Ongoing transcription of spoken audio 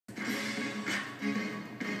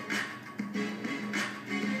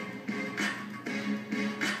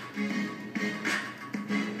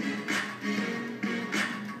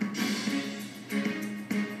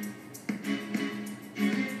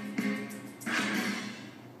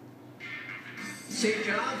St.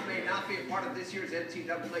 John's may not be a part of this year's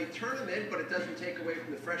NCAA tournament, but it doesn't take away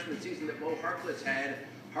from the freshman season that Moe Harkless had.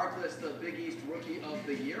 Harkless, the Big East Rookie of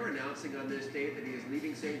the Year, announcing on this date that he is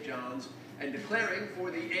leaving St. John's and declaring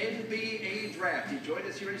for the NBA draft. He joined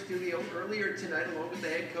us here in studio earlier tonight along with the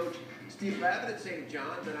head coach, Steve Lavin at St.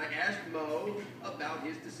 John's, and I asked Moe about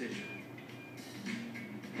his decision.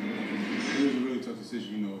 It was a really tough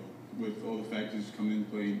decision, you know, with all the factors coming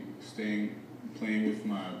into play, playing with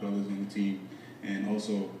my brothers on the team, and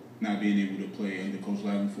also not being able to play under Coach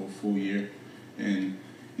Lavin for a full year. And,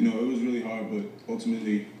 you know, it was really hard, but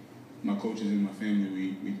ultimately, my coaches and my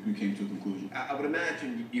family, we came to a conclusion. I would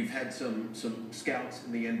imagine you've had some scouts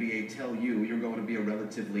in the NBA tell you you're going to be a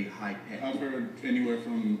relatively high pick. I've heard anywhere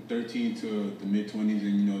from 13 to the mid-20s,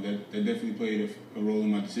 and, you know, that definitely played a role in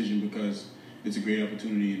my decision because it's a great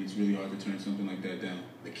opportunity and it's really hard to turn something like that down.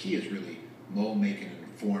 The key is really Moe making an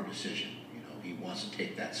informed decision. You know, he wants to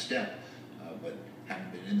take that step, but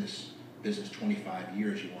having been in this business 25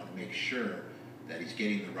 years, you want to make sure that he's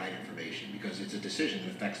getting the right information because it's a decision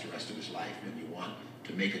that affects the rest of his life, and you want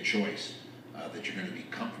to make a choice that you're going to be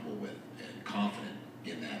comfortable with and confident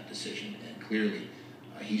in that decision. And clearly,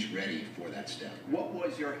 he's ready for that step. What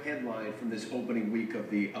was your headline from this opening week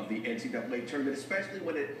of the NCAA tournament, especially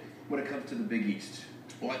when it comes to the Big East?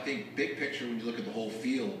 Well, I think big picture, when you look at the whole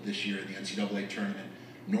field this year in the NCAA tournament,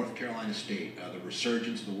 North Carolina State, the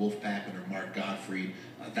resurgence of the Wolfpack under Mark Gottfried,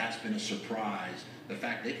 that's been a surprise. The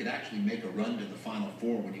fact they could actually make a run to the Final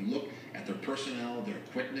Four when you look at their personnel, their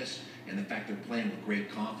quickness, and the fact they're playing with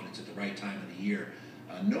great confidence at the right time of the year.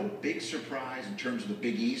 No big surprise in terms of the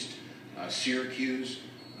Big East. Syracuse,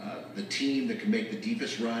 the team that can make the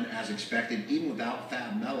deepest run as expected, even without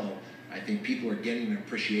Fab Melo. I think people are getting an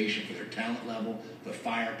appreciation for their talent level, the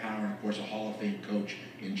firepower, and of course a Hall of Fame coach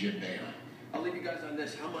in Jim Boeheim. I'll leave you guys on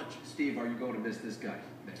this. How much, Steve, are you going to miss this guy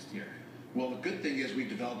next year? Well, the good thing is we've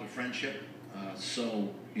developed a friendship,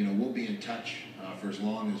 so you know we'll be in touch for as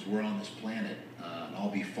long as we're on this planet, and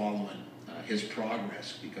I'll be following his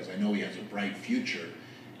progress because I know he has a bright future,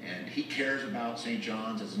 and he cares about St.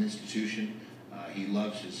 John's as an institution. He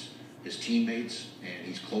loves his teammates, and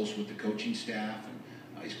he's close with the coaching staff,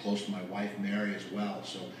 and he's close to my wife Mary as well.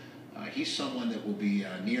 So he's someone that will be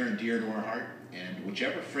near and dear to our heart. And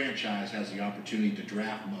whichever franchise has the opportunity to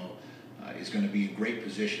draft Moe is going to be in great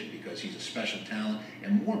position because he's a special talent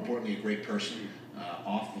and, more importantly, a great person.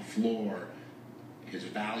 Off the floor, his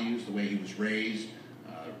values, the way he was raised,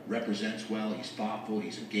 represents well. He's thoughtful.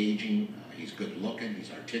 He's engaging. He's good-looking.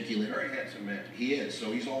 He's articulate. Very handsome man. He is.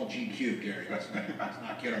 So he's all GQ, Gary. Let's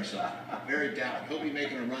not kid ourselves. Very down. He'll be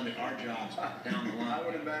making a run at our jobs down the line. I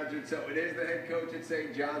would imagine so. It is the head coach at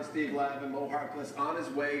St. John's, Steve Lavin, Moe Harkless, on his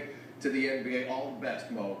way to the NBA. All the best,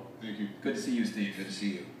 Moe. Thank you. Good to see you, Steve. Good to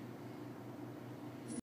see you.